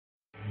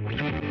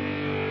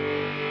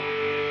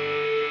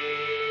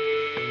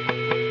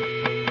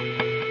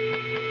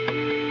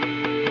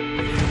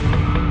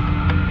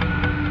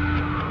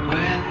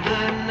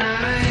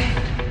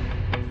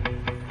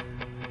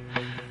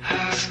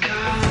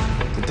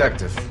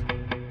detective.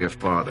 Your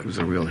father was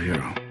a real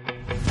hero.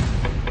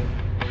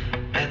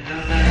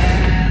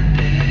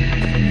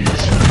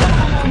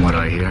 From what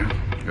I hear,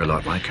 you're a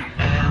lot like him.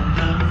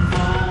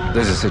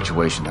 There's a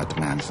situation that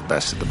demands the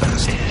best of the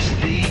best.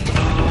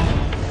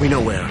 We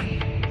know where.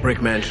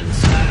 Brick Mansions.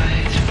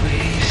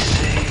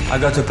 I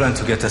got a plan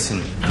to get us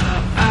in.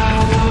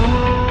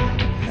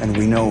 And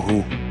we know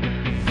who.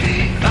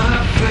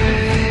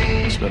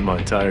 I spent my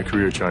entire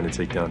career trying to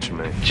take down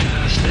Tremaine.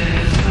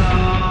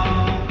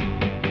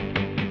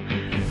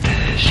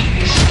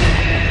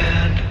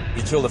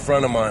 You killed a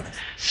friend of mine.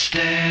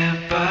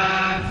 Stand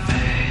by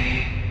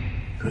me.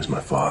 Who's my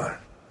father?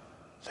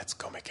 Let's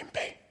go make him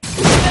pay.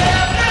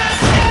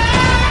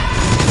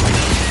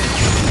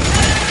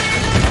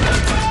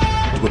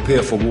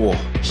 Prepare for war.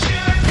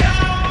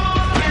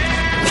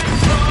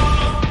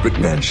 Brick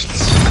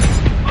Mansions.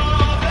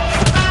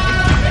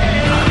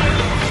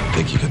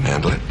 Think you can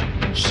handle it?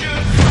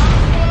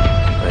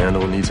 I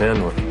handle what needs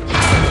handling.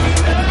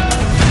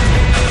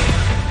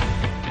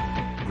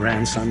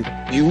 Grandson,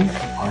 you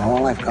are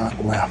all I've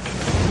got left.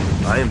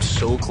 I am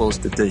so close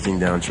to taking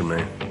down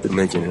Tremaine, to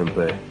making him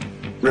pay.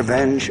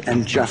 Revenge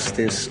and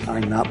justice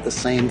are not the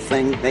same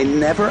thing. They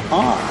never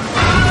are.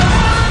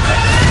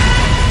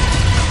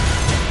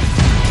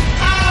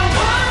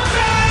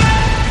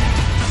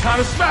 Time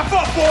to strap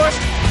up, boys!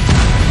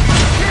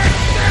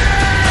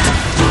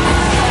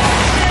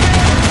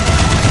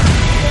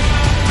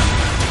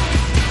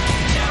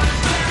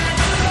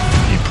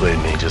 You played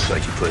me just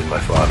like you played my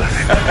father.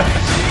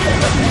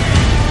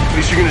 At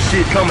least you're gonna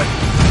see it coming.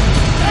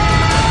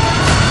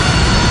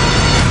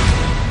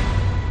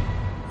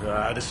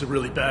 This is a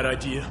really bad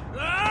idea.